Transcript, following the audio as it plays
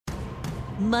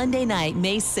Monday night,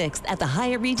 May 6th at the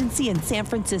Hyatt Regency in San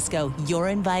Francisco. You're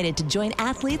invited to join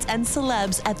athletes and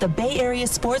celebs at the Bay Area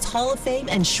Sports Hall of Fame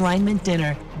Enshrinement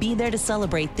Dinner. Be there to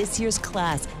celebrate this year's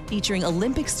class, featuring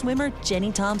Olympic swimmer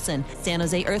Jenny Thompson, San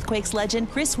Jose Earthquakes legend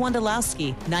Chris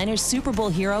Wondolowski, Niners Super Bowl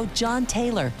hero John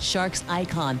Taylor, Sharks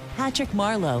icon Patrick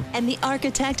Marleau, and the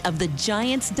architect of the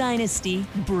Giants dynasty,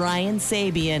 Brian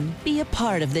Sabian. Be a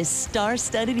part of this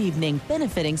star-studded evening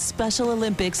benefiting Special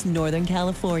Olympics Northern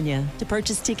California. To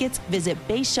purchase tickets, visit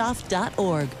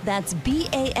bashoff.org. That's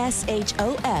BASHOF.org.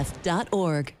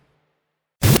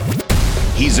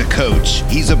 He's a coach.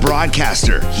 He's a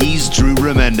broadcaster. He's Drew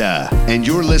Remenda. And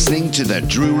you're listening to The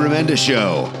Drew Remenda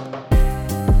Show.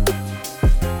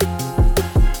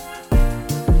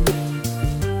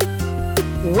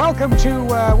 Welcome to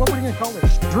what we're going to call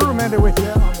this. Drew Remenda with you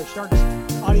on the Sharks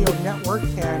Audio Network.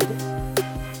 And,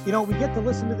 you know, we get to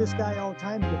listen to this guy all the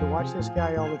time. We get to watch this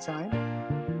guy all the time.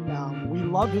 We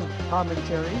love his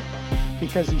commentary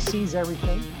because he sees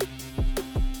everything.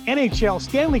 NHL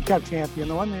Stanley Cup champion,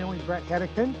 the one and only Bret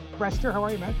Hedican. Brester, how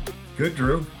are you, man? Good,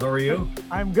 Drew. How are you?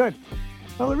 I'm good.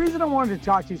 Well, the reason I wanted to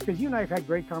talk to you is because you and I have had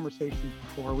great conversations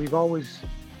before. We've always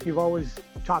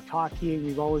talked hockey, and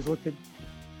we've always looked at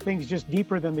things just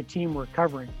deeper than the team we're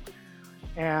covering.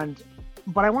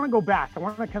 But I want to go back. I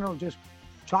want to kind of just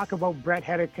talk about Bret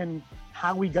Hedican,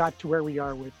 how we got to where we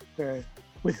are with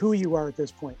who you are at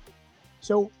this point.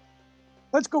 So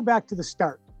let's go back to the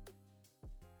start.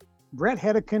 Bret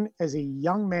Hedican as a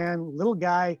young man, little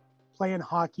guy playing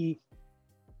hockey.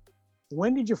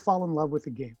 When did you fall in love with the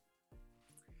game?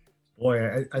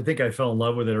 Boy, I think I fell in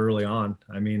love with it early on.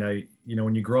 I mean,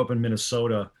 when you grow up in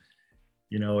Minnesota,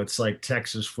 it's like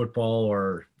Texas football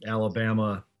or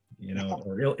Alabama,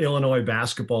 or Illinois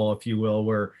basketball, if you will,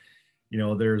 where,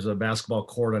 there's a basketball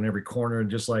court on every corner. And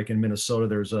just like in Minnesota,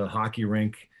 there's a hockey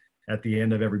rink at the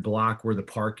end of every block where the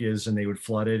park is, and they would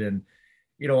flood it. And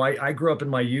I grew up in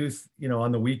my youth,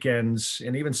 on the weekends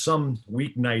and even some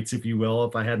weeknights, if you will,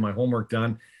 if I had my homework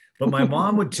done. But my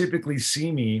mom would typically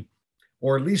see me,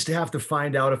 or at least have to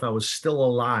find out if I was still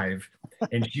alive.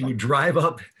 And she would drive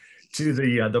up to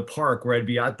the park where I'd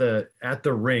be at the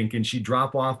rink, and she'd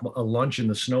drop off a lunch in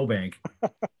the snowbank.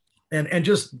 And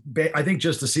I think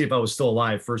just to see if I was still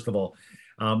alive, first of all.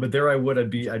 But there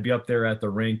I'd be up there at the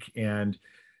rink, and,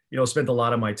 spent a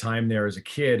lot of my time there as a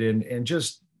kid, and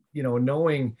just,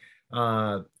 knowing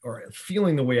or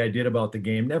feeling the way I did about the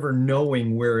game, never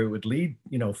knowing where it would lead,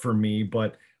 for me.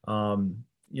 But,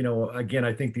 again,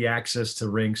 I think the access to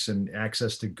rinks and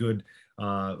access to good,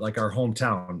 like my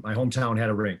hometown had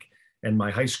a rink, and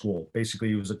my high school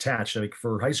basically was attached. Like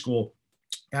for high school,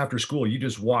 after school, you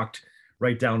just walked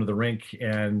right down to the rink,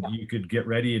 and you could get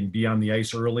ready and be on the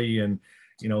ice early. And,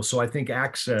 so I think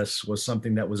access was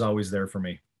something that was always there for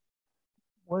me.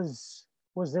 Was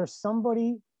there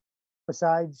somebody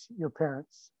besides your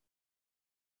parents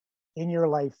in your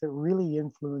life that really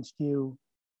influenced you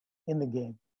in the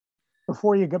game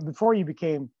before you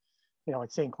became,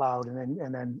 at St. Cloud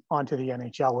and then onto the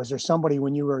NHL? Was there somebody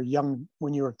when you were young,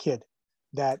 when you were a kid,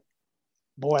 that,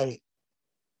 boy,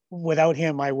 without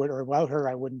him without her,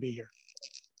 I wouldn't be here?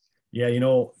 Yeah,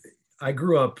 I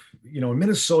grew up, in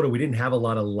Minnesota. We didn't have a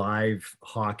lot of live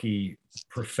hockey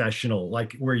professional,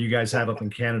 like where you guys have up in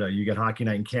Canada. You get Hockey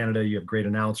Night in Canada, you have great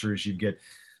announcers, you get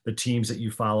the teams that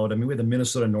you followed. I mean, we had the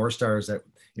Minnesota North Stars that,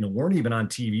 weren't even on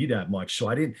TV that much. So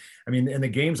in the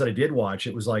games that I did watch,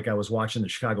 it was like I was watching the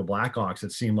Chicago Blackhawks,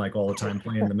 it seemed like, all the time,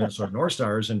 playing the Minnesota North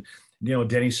Stars. And,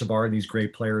 Denny Savard, these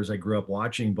great players I grew up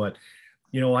watching. But,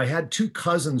 I had two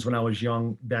cousins when I was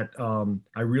young that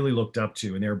I really looked up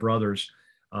to, and they were brothers.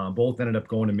 Both ended up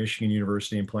going to Michigan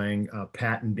University and playing,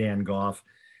 Pat and Dan Goff.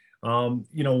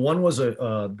 One was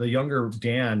the younger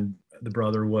Dan, the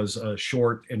brother, was a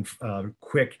short and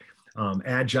quick,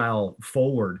 agile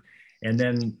forward. And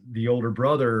then the older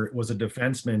brother was a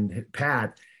defenseman,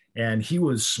 Pat, and he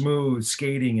was smooth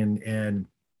skating and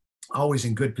always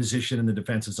in good position in the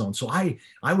defensive zone. So I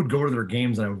would go to their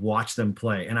games and I would watch them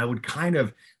play, and I would kind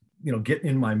of, get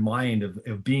in my mind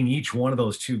of being each one of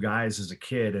those two guys as a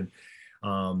kid. And,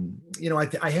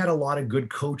 I had a lot of good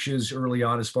coaches early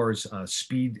on as far as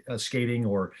speed skating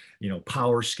or,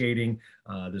 power skating.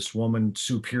 This woman,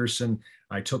 Sue Pearson,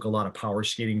 I took a lot of power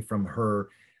skating from her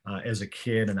as a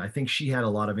kid. And I think she had a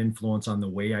lot of influence on the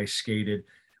way I skated.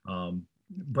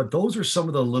 But those are some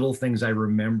of the little things I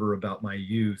remember about my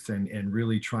youth and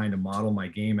really trying to model my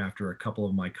game after a couple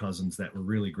of my cousins that were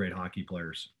really great hockey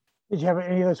players. Did you have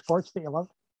any other sports that you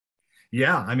loved?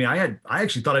 Yeah, I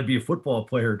actually thought I'd be a football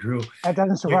player, Drew. That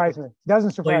doesn't surprise me.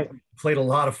 Played a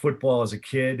lot of football as a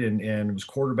kid and was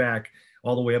quarterback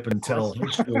all the way up until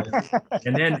high school.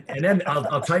 And then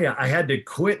I'll tell you, I had to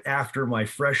quit after my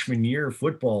freshman year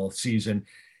football season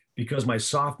because my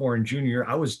sophomore and junior year,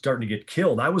 I was starting to get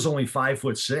killed. I was only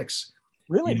 5'6".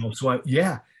 Really? So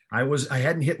I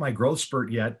hadn't hit my growth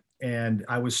spurt yet. And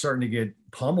I was starting to get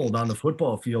pummeled on the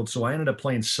football field. So I ended up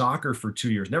playing soccer for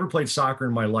 2 years. Never played soccer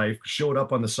in my life. Showed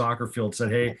up on the soccer field,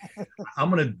 said, hey, I'm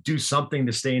going to do something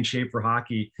to stay in shape for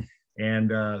hockey.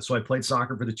 And so I played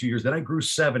soccer for the 2 years. Then I grew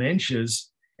 7 inches.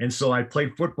 And so I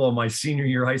played football my senior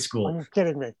year of high school. Are you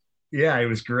kidding me? Yeah, it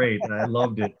was great. I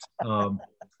loved it.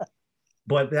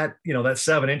 But that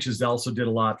 7 inches also did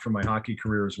a lot for my hockey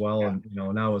career as well. Yeah. And,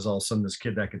 now it was all of a sudden this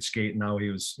kid that could skate, and now he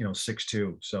was,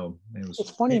 6'2". So it's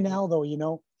funny now though,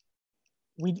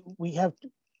 we have,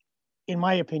 in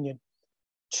my opinion,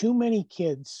 too many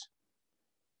kids.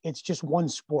 It's just one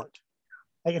sport.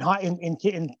 Like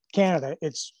in Canada,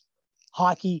 it's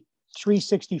hockey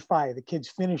 365. The kids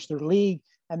finish their league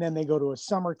and then they go to a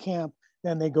summer camp.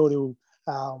 Then they go to,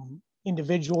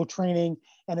 individual training,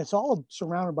 and it's all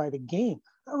surrounded by the game.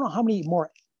 I don't know how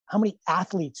many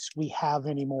athletes we have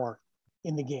anymore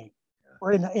in the game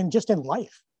or in just in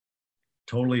life.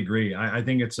 Totally agree. I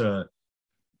think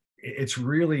it's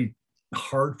really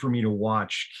hard for me to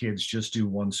watch kids just do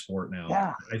one sport now.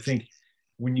 Yeah. I think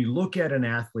when you look at an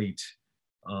athlete,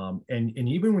 and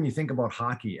even when you think about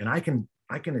hockey, and I can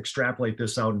extrapolate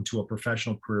this out into a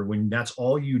professional career, when that's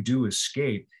all you do is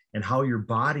skate, and how your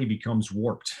body becomes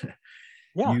warped.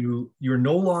 Yeah. You're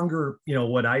no longer,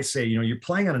 what I say, you're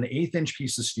playing on an 1/8-inch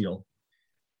piece of steel.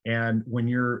 And when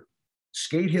your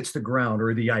skate hits the ground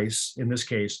or the ice, in this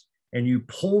case, and you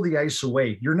pull the ice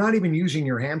away, you're not even using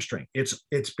your hamstring. It's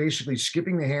basically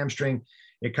skipping the hamstring.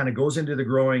 It kind of goes into the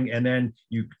groin, and then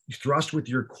you thrust with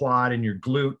your quad and your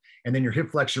glute, and then your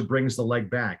hip flexor brings the leg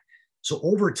back. So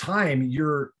over time,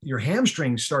 your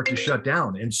hamstrings start to shut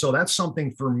down. And so that's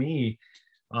something for me,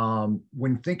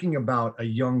 when thinking about a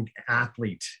young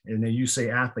athlete, and then you say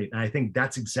athlete, and I think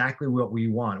that's exactly what we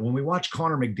want. When we watch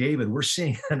Connor McDavid, we're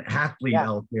seeing an athlete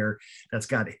out there that's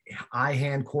got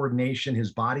eye-hand coordination.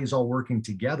 His body's all working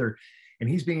together, and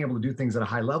he's being able to do things at a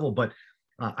high level. But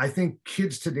I think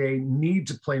kids today need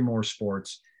to play more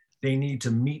sports. They need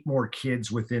to meet more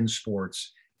kids within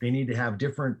sports. They need to have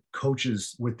different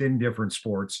coaches within different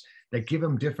sports that give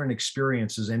them different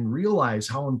experiences, and realize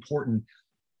how important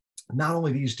not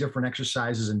only these different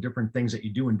exercises and different things that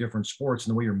you do in different sports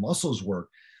and the way your muscles work,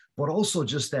 but also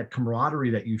just that camaraderie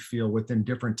that you feel within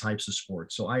different types of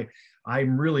sports. So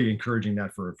I'm really encouraging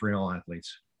that for all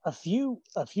athletes. A few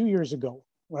years ago,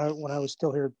 when I was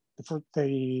still here,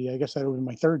 I guess that was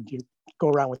my third year go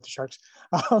around with the Sharks.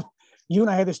 You and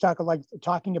I had this talk of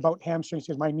talking about hamstrings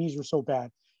because my knees were so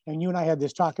bad. And you and I had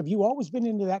this talk. Have you always been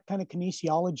into that kind of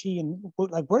kinesiology, and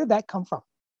where did that come from?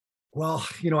 Well,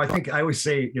 I think I always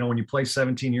say, when you play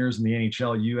 17 years in the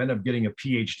NHL, you end up getting a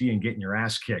PhD and getting your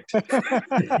ass kicked.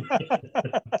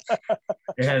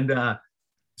 And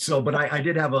but I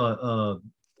did have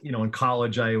in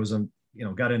college, I was,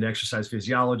 got into exercise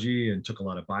physiology and took a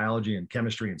lot of biology and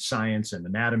chemistry and science and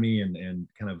anatomy and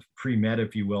kind of pre-med,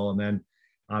 if you will. And then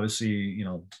obviously,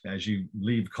 as you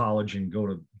leave college and go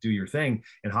to do your thing,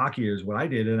 and hockey is what I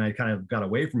did, and I kind of got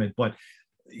away from it. But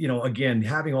again,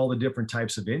 having all the different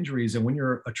types of injuries. And when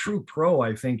you're a true pro,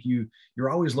 I think you're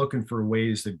always looking for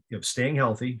ways of staying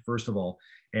healthy, first of all.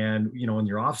 And, in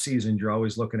your off season, you're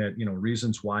always looking at,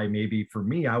 reasons why. Maybe for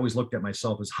me, I always looked at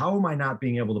myself as, how am I not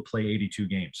being able to play 82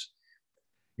 games?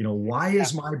 Why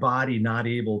is my body not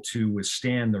able to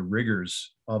withstand the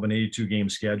rigors of an 82 game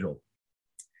schedule?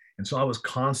 And so I was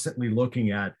constantly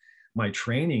looking at my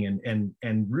training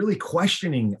and really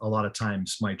questioning a lot of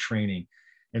times my training.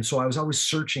 And so I was always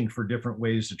searching for different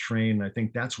ways to train. And I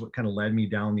think that's what kind of led me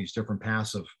down these different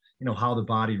paths of, how the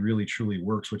body really truly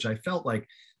works, which I felt like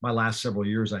my last several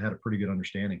years, I had a pretty good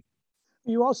understanding.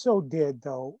 You also did,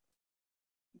 though,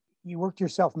 you worked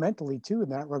yourself mentally too in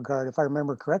that regard. If I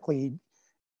remember correctly,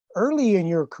 early in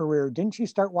your career, didn't you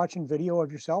start watching video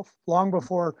of yourself long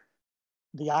before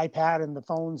the iPad and the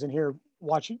phones, and here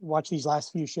watch these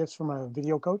last few shifts from a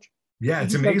video coach? Yeah,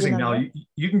 it's amazing now.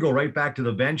 You can go right back to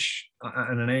the bench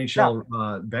on an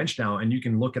NHL bench now, and you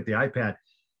can look at the iPad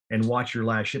and watch your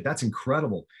last shift. That's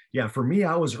incredible. Yeah, for me,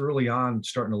 I was early on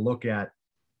starting to look at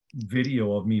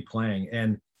video of me playing.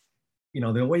 And,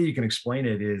 the way you can explain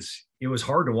it is it was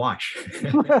hard to watch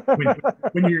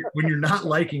when you're not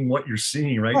liking what you're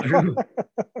seeing, right, Drew?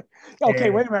 Okay,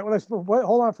 wait a minute.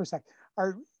 Hold on for a sec.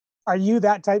 Are you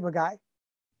that type of guy?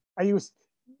 I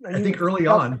think early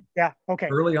on. Yeah. Okay.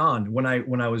 Early on, when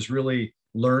I was really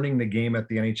learning the game at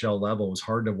the NHL level, it was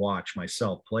hard to watch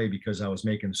myself play because I was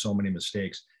making so many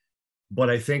mistakes. but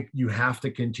I think you have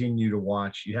to continue to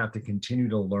watch, you have to continue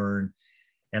to learn.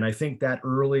 And I think that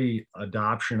early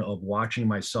adoption of watching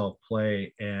myself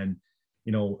play and,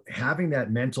 having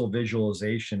that mental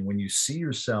visualization when you see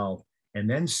yourself and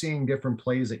then seeing different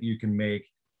plays that you can make.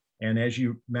 And as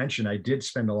you mentioned, I did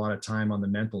spend a lot of time on the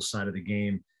mental side of the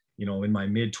game, in my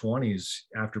mid-20s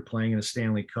after playing in a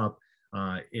Stanley Cup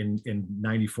in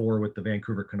 94 with the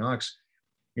Vancouver Canucks.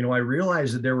 I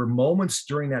realized that there were moments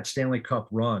during that Stanley Cup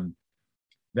run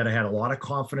that I had a lot of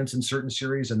confidence in certain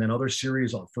series, and then other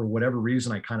series, for whatever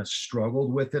reason, I kind of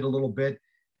struggled with it a little bit.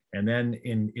 And then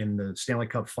in the Stanley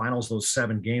Cup finals, those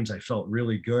 7 games, I felt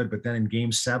really good. But then in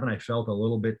game 7, I felt a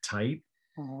little bit tight.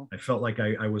 I felt like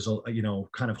I was,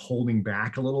 kind of holding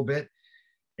back a little bit,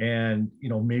 and,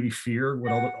 maybe fear,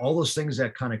 with all those things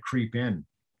that kind of creep in.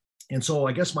 And so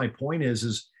I guess my point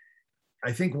is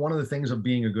I think one of the things of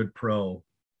being a good pro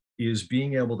is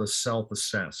being able to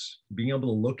self-assess, being able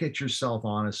to look at yourself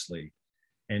honestly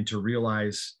and to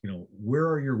realize, where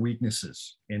are your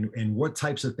weaknesses and what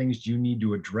types of things do you need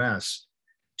to address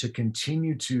to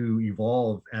continue to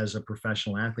evolve as a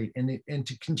professional athlete and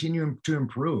to continue to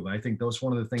improve. I think that's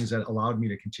one of the things that allowed me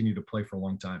to continue to play for a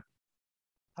long time.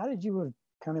 How did you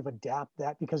kind of adapt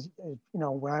that? Because,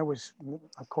 when I was,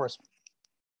 of course,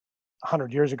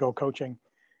 100 years ago coaching,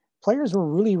 players were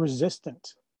really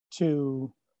resistant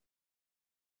to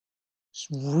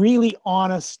really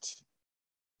honest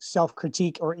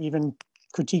self-critique or even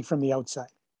critique from the outside.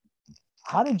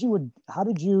 How did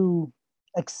you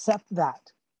accept that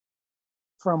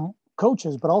from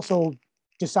coaches, but also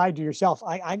decide to yourself,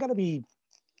 I gotta be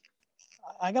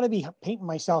painting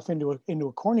myself into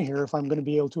a corner here if I'm going to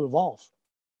be able to evolve?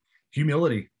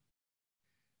 Humility.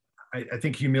 I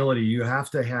think humility, you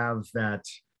have to have that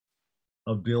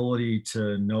ability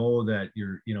to know that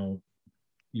your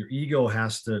ego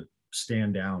has to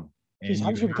stand down. Jeez,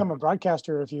 how did you become a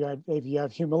broadcaster if you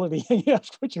have humility and you have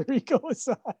to put your ego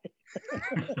aside?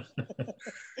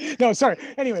 No, sorry.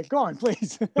 Anyway, go on,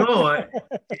 please. No,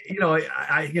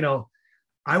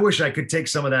 I wish I could take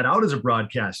some of that out as a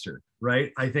broadcaster,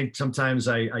 right? I think sometimes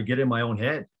I get in my own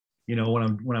head,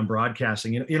 when I'm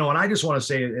broadcasting, and I just want to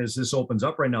say, as this opens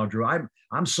up right now, Drew,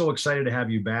 I'm so excited to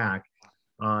have you back.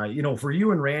 For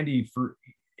you and Randy,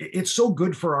 it's so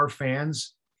good for our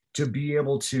fans to be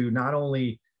able to not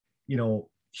only,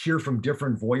 hear from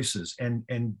different voices and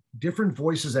different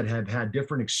voices that have had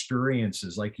different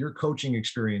experiences, like your coaching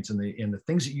experience and the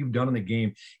things that you've done in the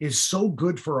game is so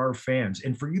good for our fans.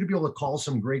 And for you to be able to call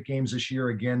some great games this year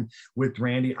again with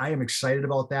Randy, I am excited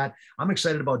about that. I'm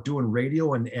excited about doing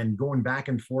radio and going back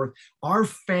and forth. Our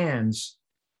fans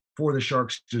for the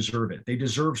Sharks deserve it. They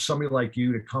deserve somebody like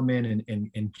you to come in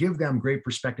and give them great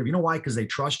perspective. You know why? Because they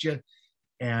trust you.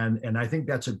 And I think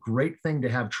that's a great thing to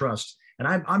have trust. And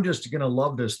I'm just going to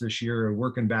love this year,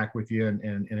 working back with you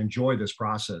and enjoy this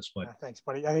process. But thanks,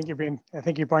 buddy. I think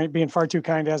you're being far too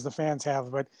kind, as the fans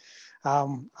have. But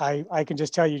I can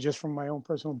just tell you, just from my own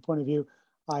personal point of view,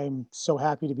 I'm so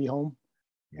happy to be home.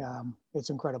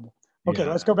 It's incredible. Okay, yeah.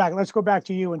 Let's go back. Let's go back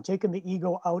to you and taking the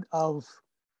ego out of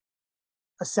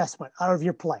assessment, out of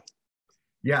your play.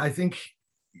 Yeah, I think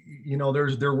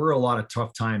there were a lot of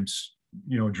tough times.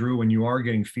 Drew, when you are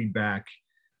getting feedback.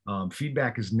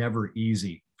 Feedback is never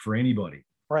easy for anybody.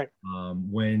 Right.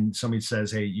 When somebody says,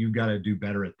 hey, you got to do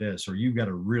better at this, or you've got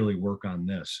to really work on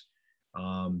this.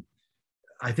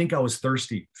 I think I was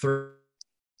thirsty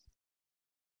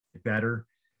better,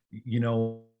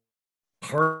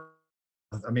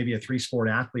 maybe a 3-sport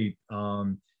athlete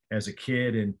as a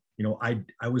kid. And,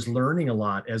 I was learning a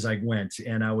lot as I went,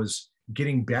 and I was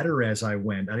getting better as I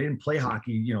went. I didn't play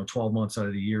hockey, 12 months out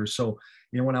of the year. So,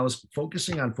 when I was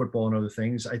focusing on football and other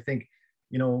things, I think,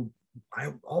 all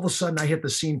of a sudden I hit the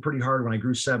scene pretty hard when I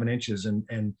grew 7 inches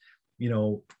and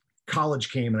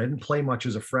college came, and I didn't play much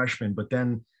as a freshman, but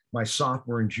then my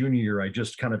sophomore and junior year, I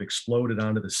just kind of exploded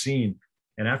onto the scene.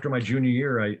 And after my junior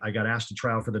year, I got asked to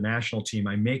try out for the national team.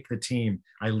 I make the team.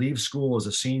 I leave school as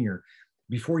a senior.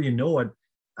 Before you know it,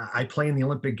 I play in the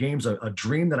Olympic Games, a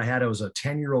dream that I had as a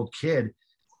 10-year-old kid,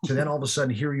 to then all of a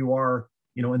sudden here you are,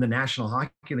 in the National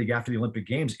Hockey League after the Olympic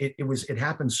Games. It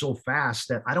happened so fast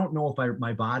that I don't know if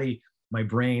my body, my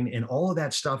brain, and all of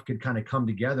that stuff could kind of come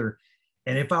together.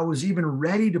 And if I was even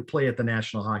ready to play at the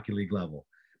National Hockey League level.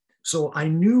 So I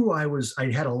knew I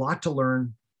had a lot to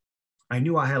learn. I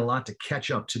knew I had a lot to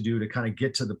catch up to do to kind of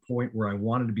get to the point where I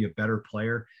wanted to be a better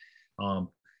player.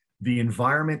 The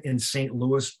environment in St.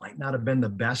 Louis might not have been the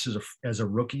best as a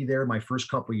rookie there my first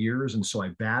couple of years. And so I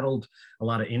battled a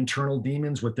lot of internal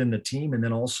demons within the team. And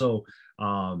then also,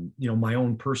 my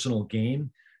own personal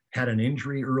game. Had an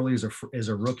injury early as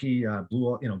a rookie,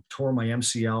 tore my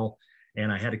MCL.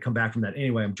 and I had to come back from that.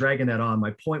 Anyway, I'm dragging that on.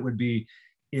 My point would be,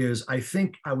 is I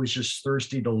think I was just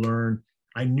thirsty to learn.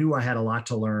 I knew I had a lot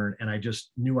to learn, and I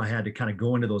just knew I had to kind of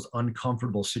go into those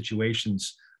uncomfortable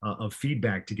situations of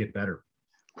feedback to get better.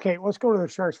 Okay, let's go to the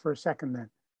Sharks for a second then.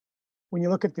 When you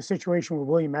look at the situation with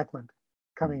William Eklund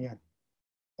coming in,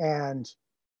 and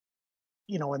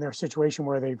in their situation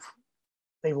where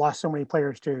they've lost so many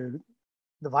players to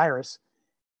the virus,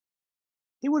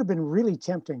 it would have been really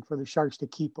tempting for the Sharks to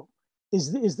keep him.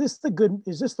 Is this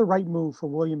the right move for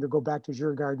William to go back to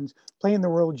Djurgårdens, play in the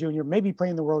World Junior, maybe play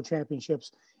in the World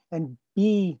Championships, and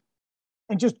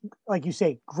just like you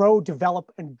say, grow,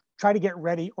 develop, and try to get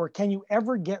ready? Or can you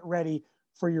ever get ready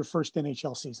for your first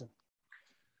NHL season?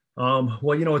 Well,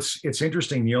 it's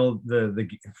interesting, the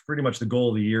pretty much the goal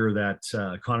of the year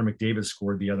that Connor McDavid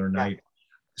scored the other night.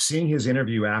 Seeing his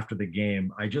interview after the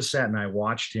game, I just sat and I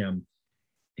watched him.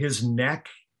 His neck,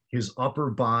 his upper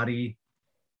body,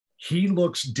 he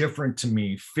looks different to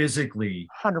me physically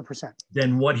 100%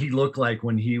 than what he looked like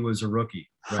when he was a rookie.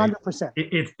 Right? 100%.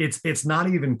 It's not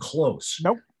even close.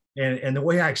 Nope. And the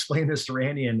way I explained this to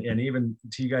Randy and even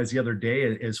to you guys the other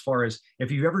day, as far as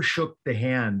if you ever shook the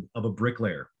hand of a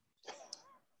bricklayer,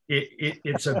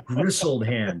 it's a grizzled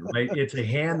hand, right? It's a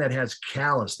hand that has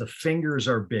callus. The fingers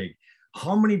are big.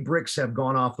 How many bricks have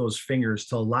gone off those fingers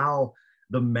to allow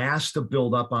the mass to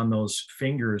build up on those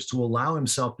fingers to allow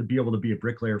himself to be able to be a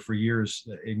bricklayer for years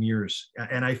and years?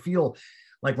 And I feel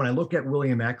like when I look at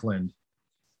William Eklund,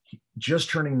 just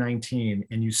turning 19,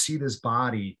 and you see this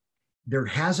body, there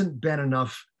hasn't been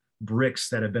enough bricks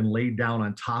that have been laid down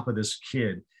on top of this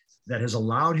kid that has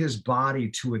allowed his body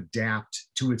to adapt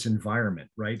to its environment,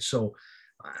 right? So,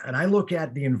 and I look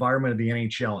at the environment of the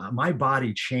NHL, my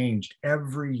body changed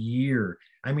every year.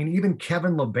 I mean, even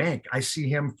Kevin Labanc, I see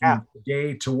him from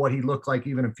today to what he looked like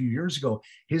even a few years ago.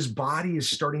 His body is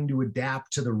starting to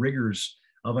adapt to the rigors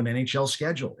of an NHL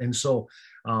schedule. And so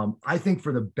I think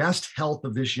for the best health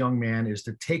of this young man is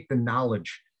to take the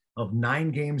knowledge of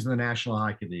 9 games in the National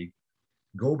Hockey League,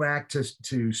 go back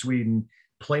to Sweden,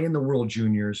 play in the World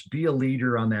Juniors, be a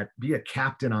leader on that, be a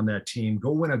captain on that team,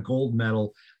 go win a gold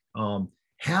medal,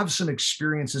 have some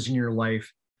experiences in your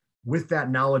life with that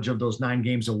knowledge of those 9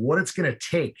 games of what it's going to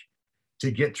take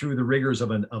to get through the rigors of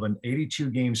an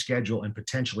 82 game schedule and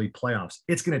potentially playoffs.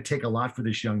 It's going to take a lot for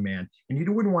this young man, and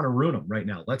you wouldn't want to ruin him right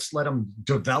now. Let's let him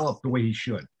develop the way he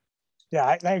should.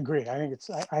 Yeah, I agree. I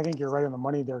think you're right on the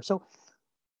money there. So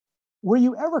were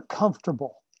you ever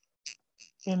comfortable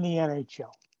in the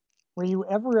NHL? Were you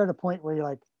ever at a point where you're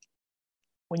like,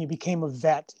 when you became a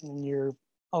vet and you're,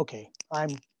 okay,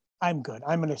 I'm good.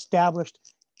 I'm an established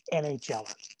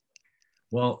NHLer.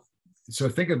 Well, so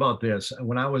think about this.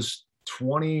 When I was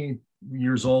 20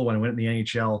 years old, when I went in the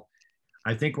NHL,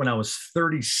 I think when I was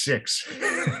 36,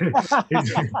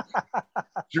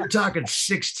 you're talking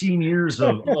 16 years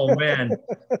of, oh man,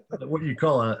 what do you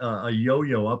call a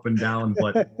yo-yo up and down?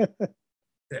 But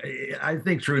I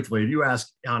think truthfully, if you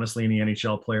ask honestly any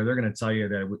NHL player, they're going to tell you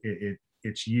that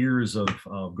it's years of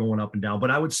going up and down.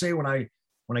 But I would say when I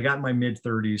got in my mid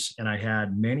 30s and I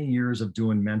had many years of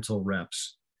doing mental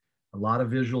reps, a lot of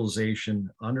visualization,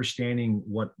 understanding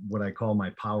what I call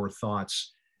my power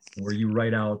thoughts, where you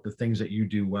write out the things that you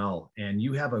do well. And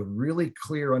you have a really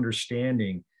clear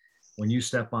understanding when you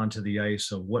step onto the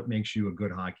ice of what makes you a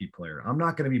good hockey player. I'm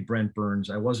not going to be Brent Burns.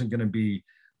 I wasn't going to be,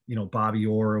 Bobby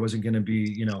Orr. I wasn't going to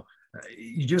be,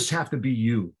 you just have to be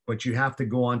you, but you have to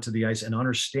go onto the ice and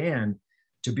understand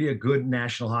to be a good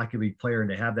National Hockey League player and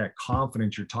to have that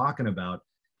confidence you're talking about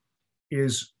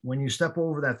is when you step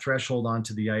over that threshold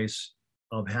onto the ice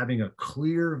of having a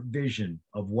clear vision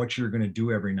of what you're going to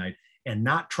do every night and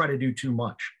not try to do too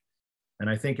much. And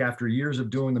I think after years of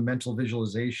doing the mental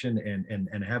visualization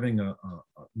and having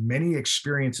many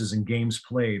experiences in games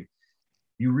played,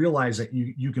 you realize that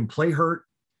you can play hurt,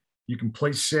 you can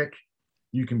play sick,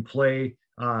 you can play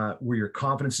where your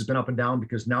confidence has been up and down,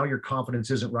 because now your confidence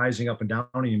isn't rising up and down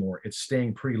anymore. It's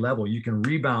staying pretty level. You can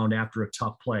rebound after a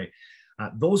tough play.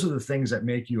 Those are the things that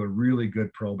make you a really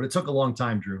good pro. But it took a long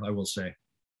time, Drew, I will say.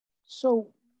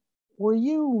 So were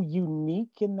you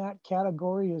unique in that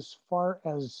category as far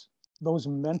as those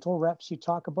mental reps you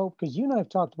talk about? Because you and I have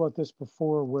talked about this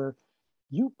before, where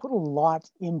you put a lot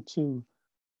into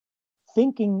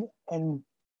thinking and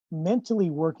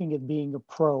mentally working at being a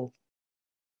pro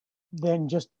than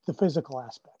just the physical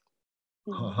aspect.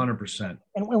 100%.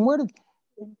 And where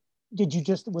did you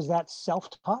just, was that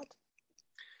self-taught?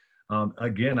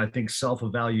 Again, I think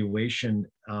self-evaluation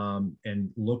and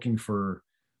looking for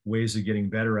ways of getting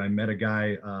better. I met a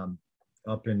guy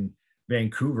up in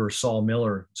Vancouver, Saul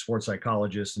Miller, sports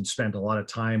psychologist, and spent a lot of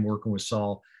time working with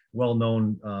Saul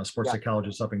well-known sports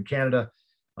psychologist up in Canada.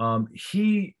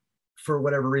 He, for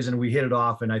whatever reason, we hit it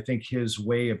off, and I think his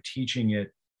way of teaching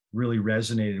it really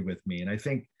resonated with me. And I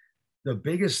think the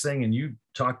biggest thing, and you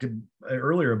talked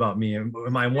earlier about me,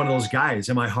 am I one of those guys?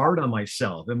 Am I hard on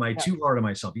myself? Am I too hard on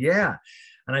myself? Yeah.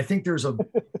 And I think there's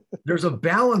a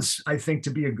balance, I think,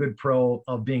 to be a good pro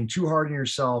of being too hard on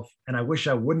yourself. And I wish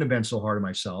I wouldn't have been so hard on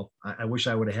myself. I wish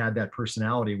I would have had that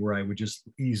personality where I would just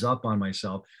ease up on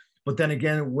myself. But then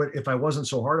again, if I wasn't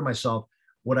so hard on myself,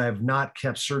 would I have not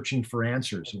kept searching for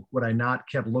answers? Would I not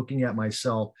kept looking at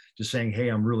myself, just saying, hey,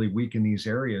 I'm really weak in these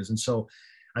areas? And so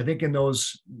I think in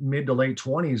those mid to late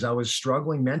 20s, I was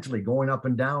struggling mentally, going up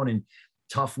and down, and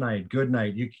tough night, good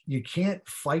night. You can't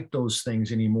fight those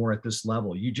things anymore at this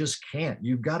level. You just can't.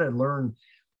 You've got to learn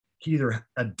to either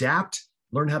adapt,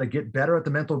 learn how to get better at the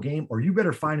mental game, or you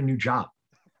better find a new job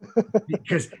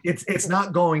because it's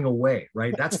not going away,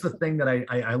 right? That's the thing that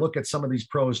I look at some of these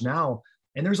pros now,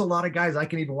 and there's a lot of guys I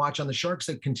can even watch on the Sharks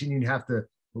that continue to have to,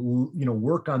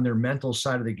 work on their mental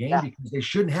side of the game because they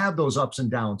shouldn't have those ups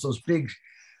and downs, those big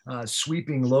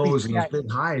sweeping lows and those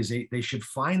big highs. They should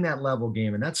find that level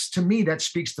game. And that's, to me, that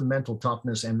speaks to mental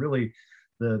toughness and really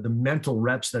the mental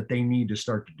reps that they need to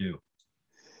start to do.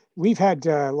 We've had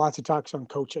lots of talks on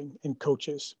coaching and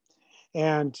coaches,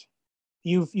 and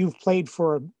you've played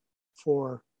for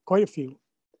quite a few.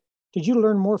 Did you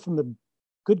learn more from the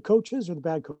good coaches or the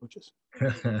bad coaches?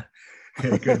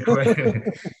 Good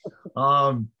question.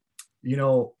 One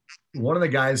of the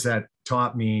guys that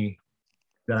taught me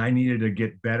that I needed to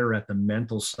get better at the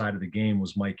mental side of the game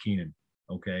was Mike Keenan.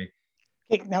 Okay.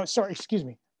 Hey, now, sorry, excuse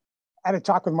me. I had a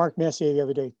talk with Mark Messier the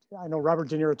other day. I know Robert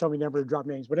De Niro told me never to drop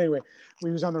names, but anyway,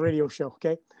 we was on the radio show.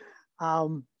 Okay.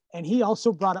 And he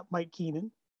also brought up Mike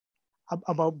Keenan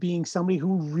about being somebody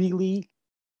who really,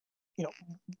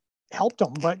 helped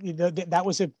him, but that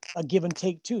was a give and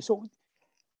take too. So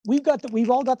we've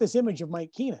all got this image of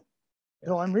Mike Keenan.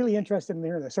 I'm really interested in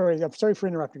hearing this. I'm sorry for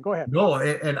interrupting. Go ahead. No,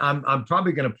 and I'm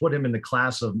probably going to put him in the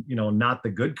class of, not the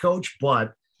good coach,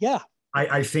 but yeah,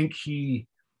 I think he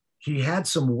had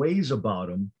some ways about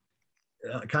him,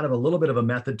 kind of a little bit of a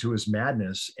method to his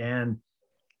madness. And,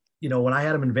 when I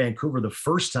had him in Vancouver the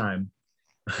first time,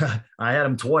 I had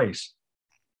him twice.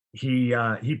 He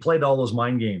played all those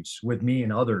mind games with me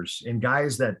and others, and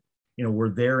guys that, were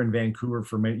there in Vancouver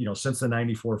for many, since the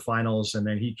 94 finals. And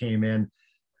then he came in,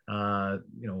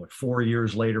 4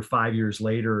 years later, 5 years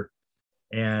later.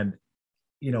 And,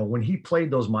 when he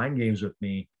played those mind games with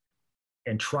me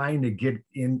and trying to get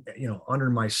in, under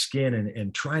my skin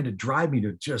and trying to drive me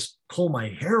to just pull my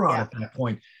hair out at that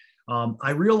point,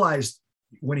 I realized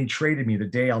when he traded me, the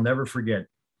day I'll never forget,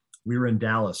 we were in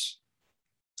Dallas,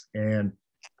 and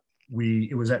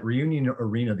it was at Reunion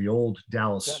Arena, the old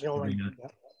Dallas arena.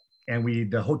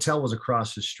 And the hotel was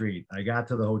across the street. I got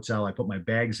to the hotel. I put my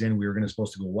bags in. We were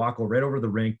supposed to go walk right over the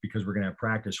rink because we're going to have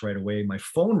practice right away. My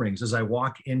phone rings as I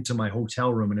walk into my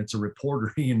hotel room, and it's a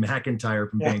reporter, Ian McIntyre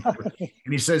from Vancouver. And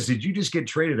he says, "Did you just get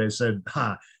traded?" I said,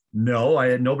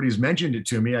 "No, nobody's mentioned it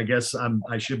to me. I guess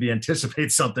I should be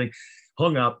anticipate something."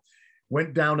 Hung up,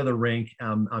 went down to the rink.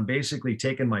 I'm basically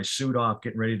taking my suit off,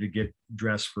 getting ready to get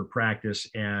dressed for practice.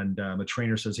 And a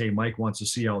trainer says, "Hey, Mike wants to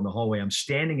see you out in the hallway." I'm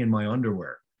standing in my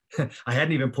underwear. I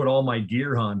hadn't even put all my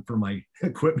gear on for my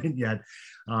equipment yet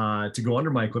to go under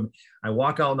my equipment. I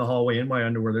walk out in the hallway in my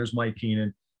underwear. There's Mike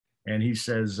Keenan. And he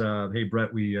says, "Hey,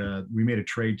 Brett, we made a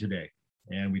trade today,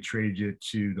 and we traded you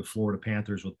to the Florida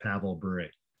Panthers with Pavel Bure.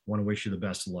 Want to wish you the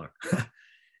best of luck."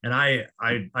 And I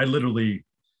literally,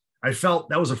 I felt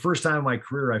that was the first time in my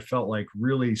career I felt like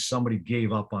really somebody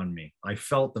gave up on me. I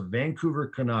felt the Vancouver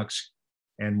Canucks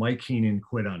and Mike Keenan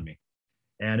quit on me.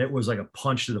 And it was like a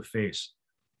punch to the face.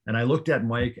 And I looked at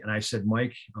Mike and I said,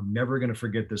 "Mike, I'm never going to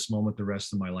forget this moment the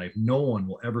rest of my life. No one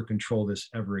will ever control this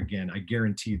ever again. I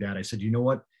guarantee that." I said, "You know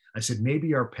what?" I said,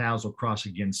 "Maybe our paths will cross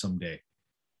again someday."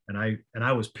 And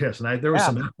I was pissed. And there were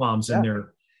some F-bombs in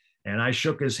there. And I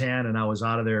shook his hand and I was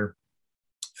out of there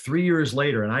 3 years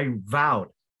later. And I vowed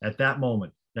at that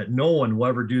moment that no one will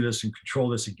ever do this and control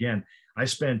this again. I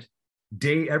spent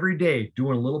every day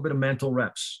doing a little bit of mental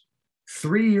reps.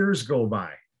 3 years go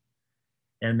by.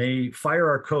 And they fire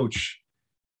our coach.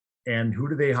 And who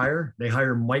do they hire? They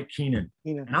hire Mike Keenan.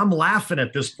 And I'm laughing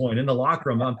at this point in the locker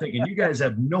room. I'm thinking, you guys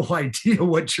have no idea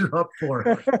what you're up for.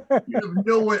 You have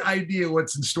no idea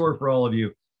what's in store for all of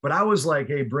you. But I was like,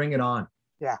 "Hey, bring it on."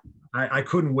 Yeah. I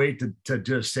couldn't wait to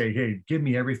just say, "Hey, give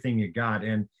me everything you got."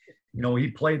 And,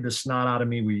 he played the snot out of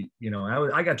me.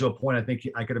 I got to a point, I think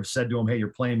I could have said to him, "Hey, you're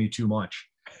playing me too much."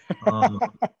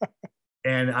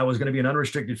 and I was going to be an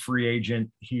unrestricted free agent.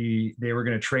 They were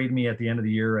going to trade me at the end of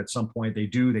the year at some point. They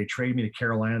trade me to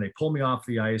Carolina. They pull me off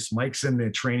the ice. Mike's in the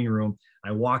training room.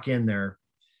 I walk in there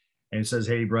and he says,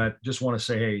 "Hey, Brett, just want to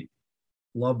say, hey,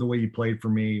 love the way you played for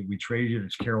me. We traded you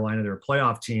to Carolina. They're a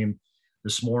playoff team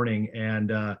this morning.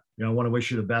 And, I want to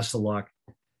wish you the best of luck."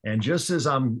 And just as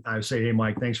I say, "Hey,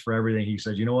 Mike, thanks for everything," he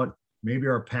said, "You know what? Maybe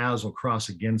our paths will cross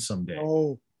again someday."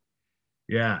 Oh,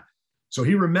 yeah. So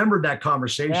he remembered that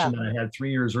conversation that I had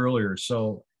 3 years earlier.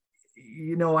 So,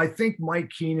 I think Mike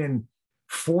Keenan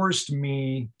forced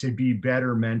me to be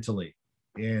better mentally.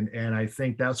 And I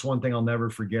think that's one thing I'll never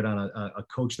forget on a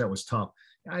coach that was tough.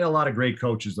 I had a lot of great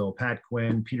coaches, though. Pat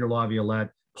Quinn, Peter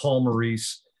Laviolette, Paul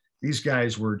Maurice. These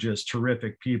guys were just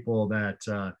terrific people that,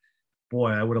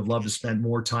 I would have loved to spend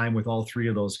more time with all three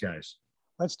of those guys.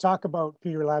 Let's talk about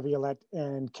Peter Laviolette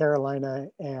and Carolina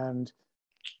and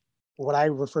what I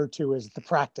refer to as the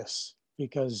practice,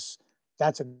 because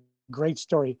that's a great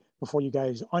story before you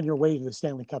guys on your way to the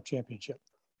Stanley Cup championship.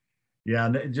 Yeah,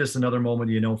 and just another moment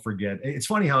you don't forget. It's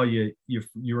funny how you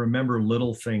remember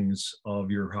little things of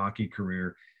your hockey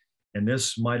career, and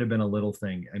this might have been a little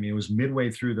thing. I mean, it was midway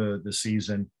through the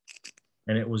season,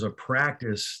 and it was a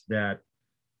practice that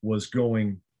was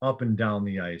going up and down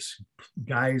the ice.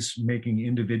 Guys making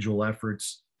individual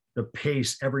efforts, the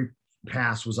pace, every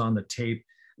pass was on the tape.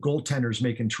 Goaltenders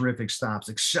making terrific stops,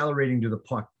 accelerating to the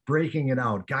puck, breaking it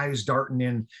out, guys darting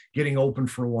in, getting open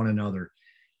for one another.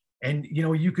 And,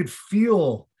 you could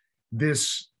feel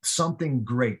this something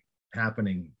great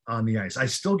happening on the ice. I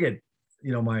still get,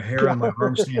 my hair on my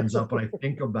arm stands up when I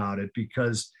think about it,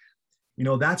 because,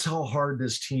 that's how hard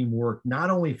this team worked, not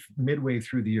only midway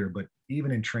through the year, but even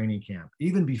in training camp,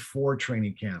 even before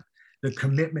training camp, the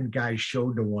commitment guys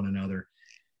showed to one another.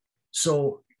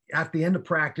 So at the end of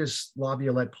practice,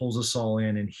 Laviolette pulls us all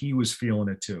in, and he was feeling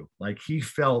it too. Like, he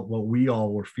felt what we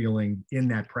all were feeling in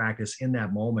that practice, in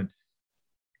that moment.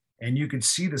 And you could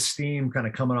see the steam kind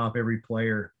of coming off every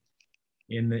player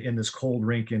in this cold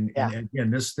rink. And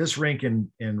again, this rink in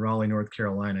Raleigh, North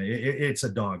Carolina, it's a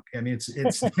dog. I mean, it's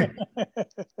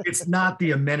it's not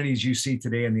the amenities you see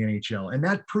today in the NHL. And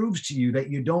that proves to you that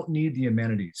you don't need the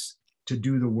amenities to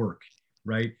do the work,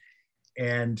 right?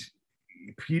 And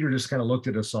Peter just kind of looked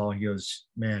at us all. He goes,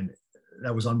 "Man,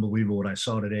 that was unbelievable what I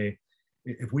saw today.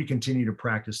 If we continue to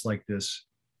practice like this,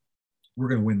 we're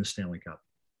going to win the Stanley Cup.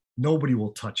 Nobody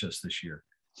will touch us this year."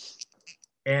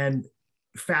 And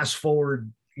fast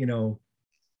forward,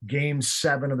 game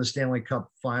 7 of the Stanley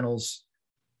Cup Finals,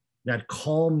 that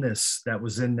calmness that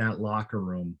was in that locker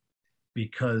room,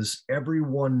 because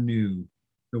everyone knew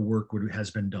the work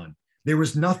has been done. There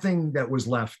was nothing that was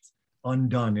left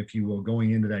undone, if you will,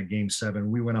 going into that game 7.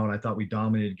 We went out, I thought we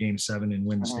dominated game 7 and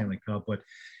win the Stanley Cup, but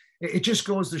it just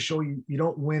goes to show you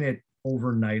don't win it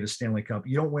overnight, a Stanley Cup.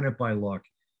 You don't win it by luck.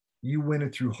 You win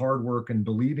it through hard work and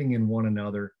believing in one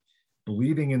another,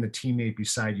 believing in the teammate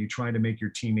beside you, trying to make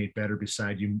your teammate better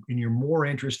beside you. And you're more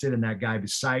interested in that guy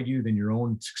beside you than your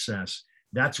own success.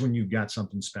 That's when you've got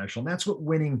something special. And that's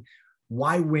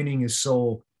why winning is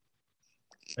so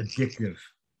addictive.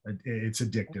 It's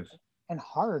addictive. And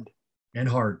hard.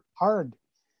 Hard.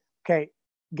 Okay.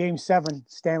 Game 7,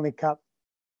 Stanley Cup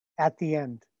at the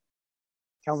end.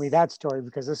 Tell me that story,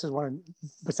 because this is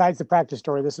besides the practice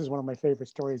story, this is one of my favorite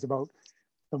stories about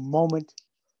the moment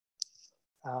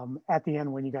at the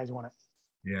end when you guys won it.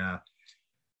 Yeah.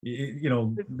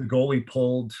 The goalie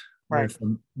pulled with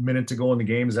a minute to go in the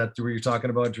game. Is that what you're talking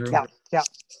about, Drew? Yeah.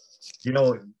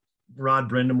 Rod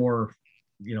Brindamore,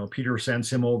 Peter sends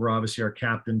him over, obviously our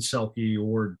captain, Selke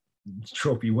Award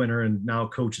trophy winner, and now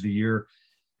coach of the year.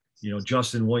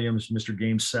 Justin Williams, Mr.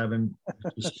 Game 7,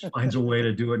 just finds a way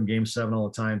to do it in Game 7 all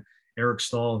the time. Eric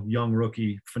Stahl, young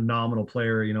rookie, phenomenal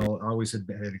player, always had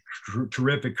a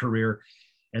terrific career.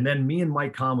 And then me and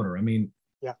Mike Commodore,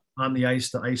 on the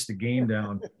ice to ice the game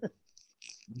down.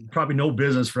 Probably no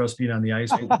business for us being on the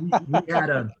ice.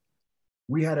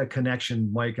 We had a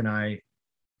connection, Mike and I.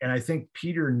 And I think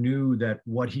Peter knew that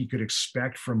what he could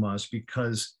expect from us,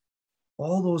 because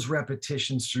all those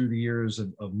repetitions through the years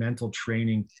of mental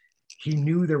training, he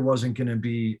knew there wasn't going to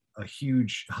be a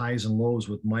huge highs and lows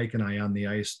with Mike and I on the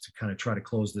ice to kind of try to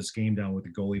close this game down with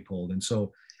the goalie pulled. And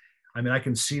so, I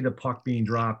can see the puck being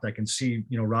dropped. I can see,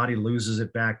 Roddy loses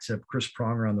it back to Chris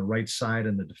Pronger on the right side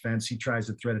in the defense. He tries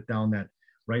to thread it down that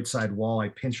right side wall. I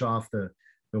pinch off the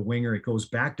winger. It goes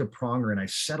back to Pronger, and I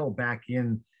settle back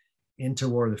into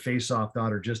where the faceoff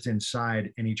dot, or just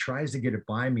inside, and he tries to get it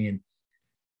by me. And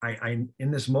I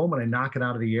in this moment, I knock it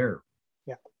out of the air.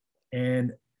 Yeah.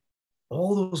 And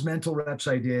all those mental reps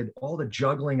I did, all the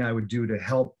juggling I would do to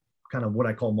help kind of what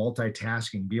I call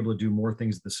multitasking, be able to do more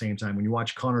things at the same time. When you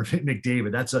watch Connor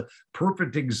McDavid, that's a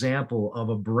perfect example of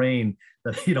a brain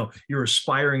that, you know, you're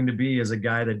aspiring to be as a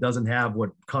guy that doesn't have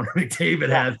what Connor McDavid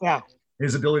has,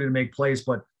 his ability to make plays.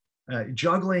 But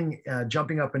juggling,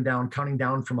 jumping up and down, counting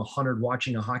down from 100,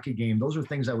 watching a hockey game, those are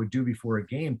things I would do before a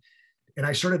game. And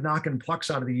I started knocking pucks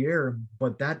out of the air.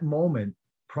 But that moment,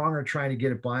 Pronger trying to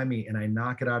get it by me, and I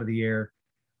knock it out of the air.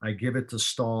 I give it to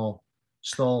Stahl.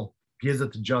 Stahl gives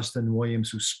it to Justin Williams,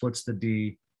 who splits the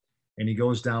D, and he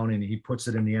goes down and he puts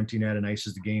it in the empty net and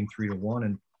ices the game 3-1.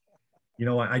 And, you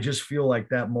know, I just feel like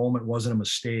that moment wasn't a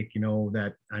mistake, you know,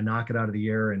 that I knock it out of the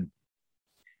air. And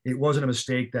it wasn't a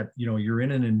mistake that, you know, you're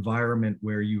in an environment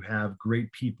where you have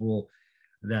great people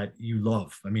that you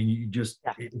love. I mean,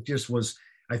 it just was,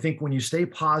 I think when you stay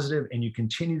positive and you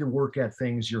continue to work at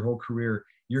things your whole career,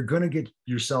 you're going to get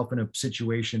yourself in a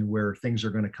situation where things are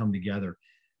going to come together.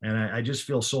 And I just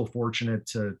feel so fortunate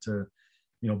to,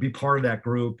 you know, be part of that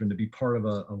group and to be part of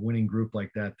a winning group like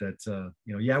that,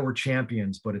 you know, yeah, we're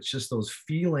champions, but it's just those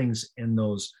feelings and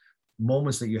those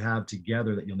moments that you have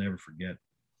together that you'll never forget.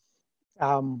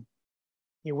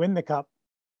 You win the cup.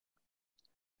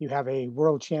 You have a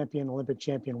world champion, Olympic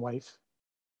champion wife.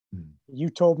 You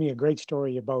told me a great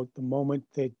story about the moment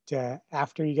that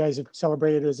after you guys have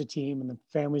celebrated as a team and the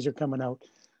families are coming out,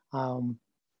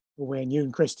 when you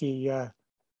and Christy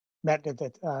met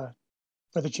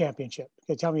for the championship.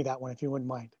 Okay, tell me that one if you wouldn't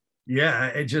mind. Yeah,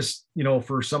 it just, you know,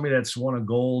 for somebody that's won a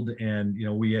gold, and, you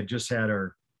know, we had just had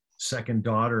our second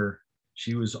daughter.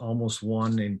 She was almost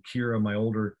 1, and Kira, my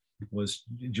older, was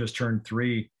just turned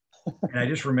 3. And I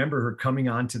just remember her coming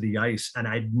onto the ice, and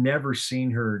I'd never seen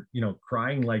her, you know,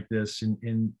 crying like this,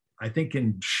 in I think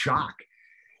in shock,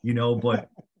 you know, but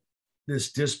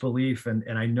this disbelief. And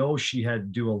I know she had to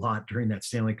do a lot during that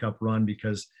Stanley Cup run,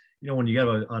 because, you know, when you have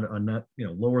a you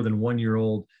know, lower than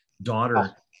 1-year-old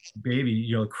daughter, baby,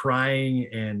 you know, crying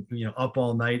and, you know, up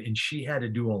all night, and she had to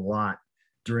do a lot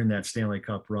during that Stanley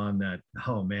Cup run. That,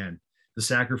 oh man, the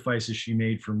sacrifices she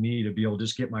made for me to be able to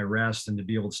just get my rest and to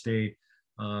be able to stay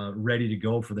ready to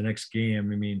go for the next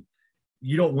game. I mean,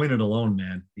 you don't win it alone,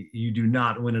 man. You do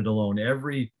not win it alone.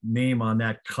 Every name on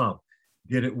that cup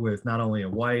did it with not only a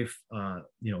wife,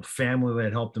 you know, family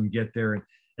that helped them get there.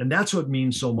 And that's what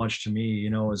means so much to me, you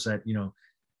know, is that, you know,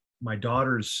 my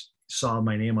daughters saw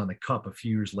my name on the cup a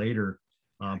few years later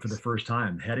for the first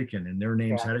time, Hedeken, and their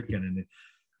name's Hedeken. And,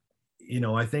 you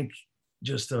know, I think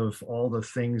just of all the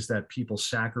things that people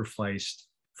sacrificed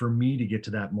for me to get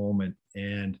to that moment,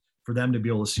 and for them to be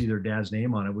able to see their dad's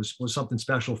name on it was something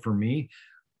special for me.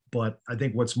 But I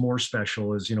think what's more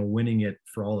special is, you know, winning it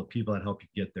for all the people that helped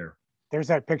you get there. There's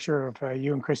that picture of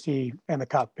you and Christy and the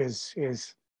cup is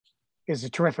a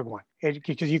terrific one,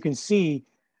 because you can see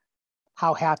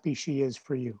how happy she is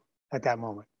for you at that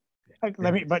moment.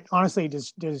 But honestly, do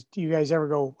you guys ever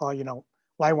go, well, you know,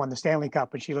 well, I won the Stanley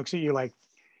Cup, and she looks at you like,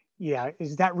 yeah,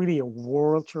 is that really a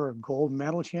world or a gold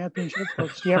medal championship?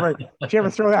 Did she ever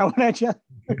throw that one at you?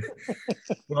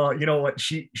 Well, you know what?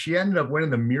 She ended up winning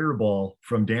the mirror ball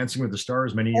from Dancing with the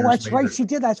Stars many years later. That's right. She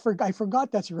did. I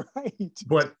forgot. That's right.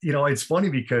 But, you know, it's funny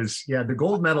because, yeah, the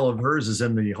gold medal of hers is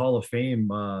in the Hall of Fame,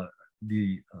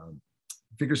 the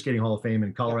Figure Skating Hall of Fame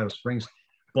in Colorado Springs.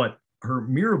 But her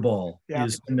mirror ball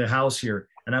is in the house here.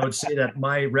 And I would say that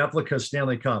my replica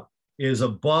Stanley Cup is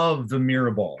above the mirror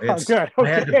ball. Good. Okay. I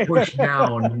had to push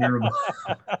down the mirror ball.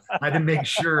 I had to make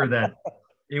sure that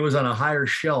it was on a higher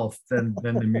shelf than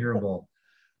the mirror ball.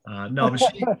 No,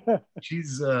 but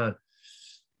she's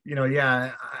you know,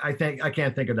 yeah, I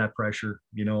can't think of that pressure.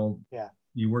 You know,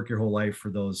 you work your whole life for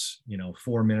those, you know,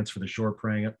 4 minutes for the short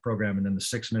program, and then the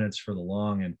 6 minutes for the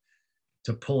long, and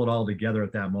to pull it all together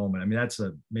at that moment. I mean, that's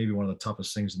maybe one of the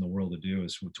toughest things in the world to do,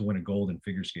 is to win a gold in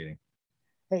figure skating.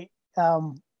 Hey,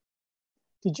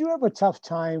 did you have a tough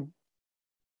time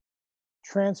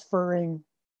transferring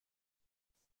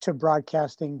to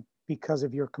broadcasting because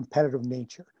of your competitive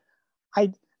nature? I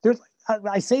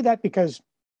say that because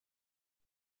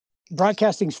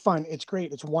broadcasting's fun. It's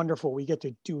great. It's wonderful. We get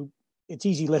to do, it's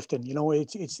easy lifting, you know,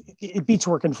 it beats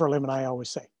working for a living, I always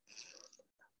say.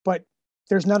 But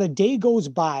there's not a day goes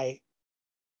by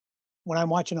when I'm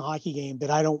watching a hockey game that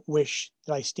I don't wish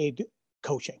that I stayed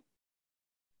coaching.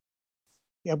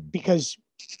 Yeah, because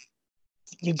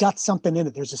you got something in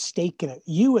it. There's a stake in it.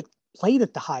 You played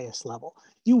at the highest level.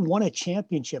 You won a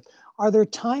championship. Are there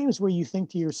times where you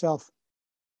think to yourself,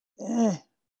 you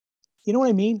know what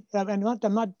I mean? I'm not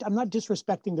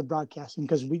disrespecting the broadcasting,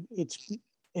 because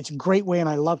it's a great way, and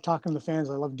I love talking to the fans.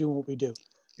 I love doing what we do.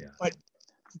 Yeah. But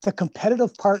the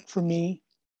competitive part for me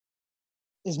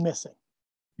is missing.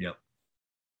 Yep.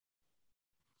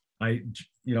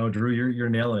 Drew, you're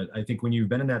nailing it. I think when you've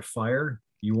been in that fire,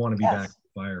 you want to be back in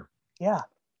the fire. Yeah.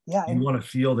 You want to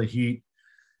feel the heat,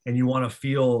 and you want to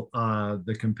feel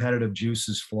the competitive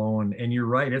juices flowing. And you're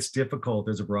right, it's difficult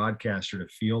as a broadcaster to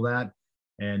feel that.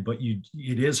 But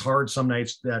it is hard some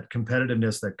nights, that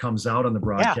competitiveness that comes out on the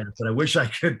broadcast that I wish I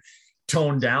could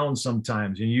tone down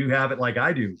sometimes. And you have it like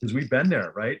I do, because we've been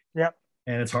there, right? Yep.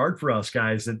 And it's hard for us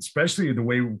guys, especially the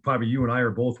way probably you and I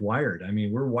are both wired. I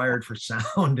mean, we're wired for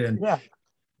sound,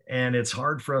 and it's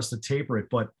hard for us to taper it.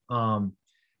 But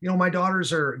my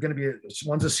daughters are going to be,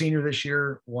 one's a senior this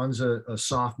year, one's a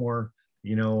sophomore.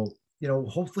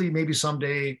 Hopefully maybe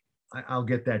someday I'll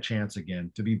get that chance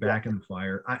again to be back in the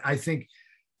fire. I think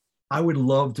I would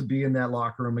love to be in that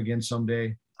locker room again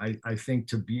someday. I think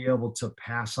to be able to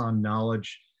pass on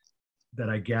knowledge that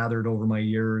I gathered over my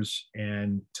years,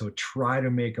 and to try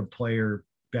to make a player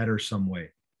better some way.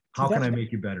 How can I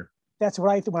make you better? That's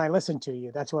what when I listen to you,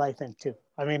 that's what I think too.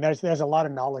 I mean, there's a lot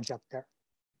of knowledge up there.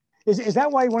 Is that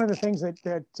why one of the things that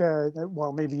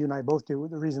well, maybe you and I both do,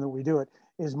 the reason that we do it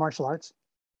is martial arts?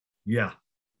 Yeah.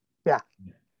 Yeah.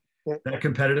 That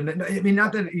competitive. I mean,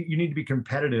 not that you need to be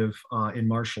competitive in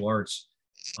martial arts.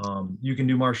 You can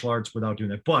do martial arts without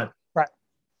doing that, but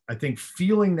I think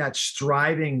feeling that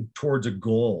striving towards a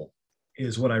goal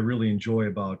is what I really enjoy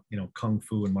about, Kung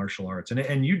Fu and martial arts.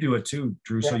 And you do it too,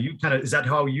 Drew. Yeah. So you is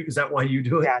that why you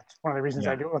do it? Yeah, it's one of the reasons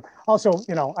I do it. Also,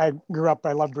 I grew up,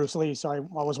 I love Bruce Lee. So I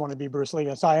always wanted to be Bruce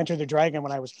Lee. So I entered the Dragon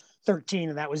when I was 13,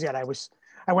 and that was it. I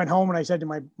went home and I said to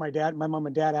my mom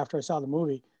and dad, after I saw the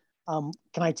movie, can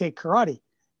I take karate?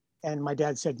 And my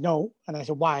dad said, no. And I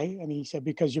said, why? And he said,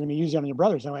 because you're going to use it on your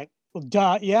brothers. And I went, well,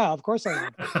 duh. Yeah, of course I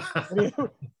am.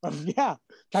 Yeah.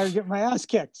 Tired of getting my ass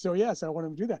kicked. So yes, I want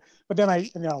him to do that. But then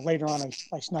later on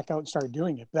I snuck out and started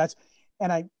doing it. But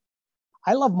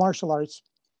I love martial arts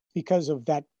because of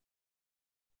that.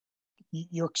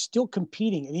 You're still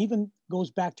competing. And even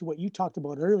goes back to what you talked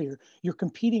about earlier. You're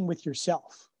competing with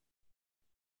yourself,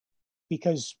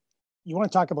 because you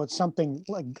want to talk about something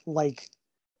like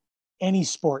any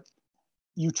sport,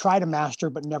 you try to master,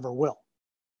 but never will.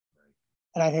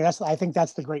 And I think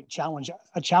that's the great challenge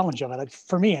of it,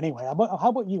 for me anyway. How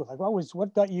about you? Like,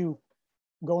 what got you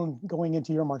going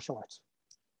into your martial arts?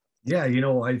 Yeah,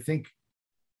 I think,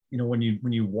 when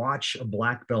you watch a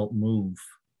black belt move,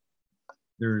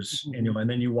 there's, and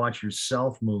then you watch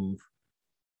yourself move,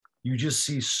 you just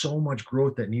see so much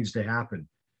growth that needs to happen.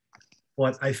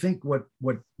 But I think what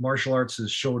martial arts has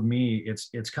showed me,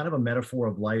 it's kind of a metaphor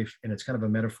of life, and it's kind of a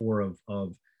metaphor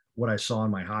of what I saw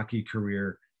in my hockey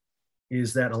career,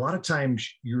 is that a lot of times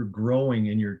you're growing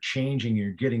and you're changing, and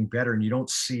you're getting better, and you don't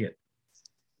see it.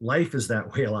 Life is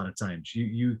that way a lot of times.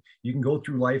 You can go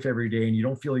through life every day and you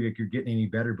don't feel like you're getting any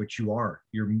better, but you are.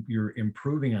 You're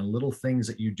improving on little things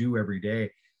that you do every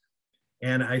day.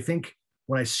 And I think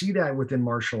when I see that within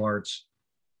martial arts,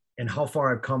 and how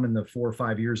far I've come in the 4 or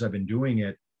 5 years I've been doing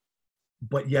it,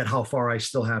 but yet how far I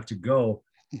still have to go,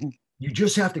 you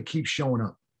just have to keep showing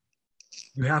up.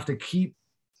 You have to keep,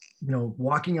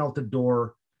 walking out the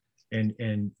door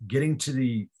and getting to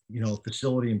the,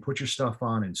 facility and put your stuff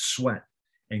on and sweat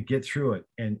and get through it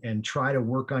and try to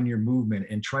work on your movement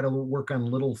and try to work on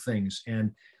little things.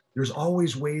 And there's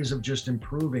always ways of just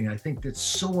improving. I think that's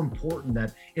so important,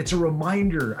 that it's a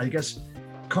reminder. I guess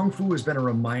Kung Fu has been a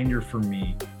reminder for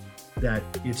me that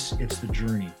it's the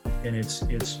journey, and it's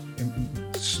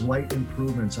slight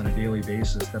improvements on a daily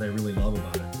basis that I really love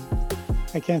about it.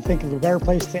 I can't think of a better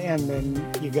place to end than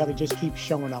you got to just keep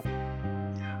showing up.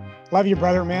 Love you,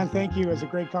 brother, man. Thank you. It was a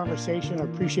great conversation. I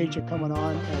appreciate you coming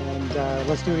on, and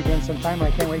let's do it again sometime.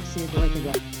 I can't wait to see you drink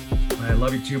again. I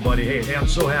love you too, buddy. Hey, I'm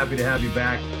so happy to have you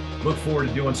back. Look forward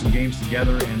to doing some games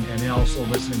together, and also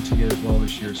listening to you as well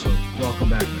this year. So welcome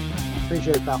back, my friend.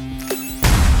 Appreciate it, pal.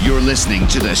 You're listening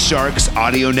to the Sharks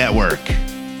Audio Network.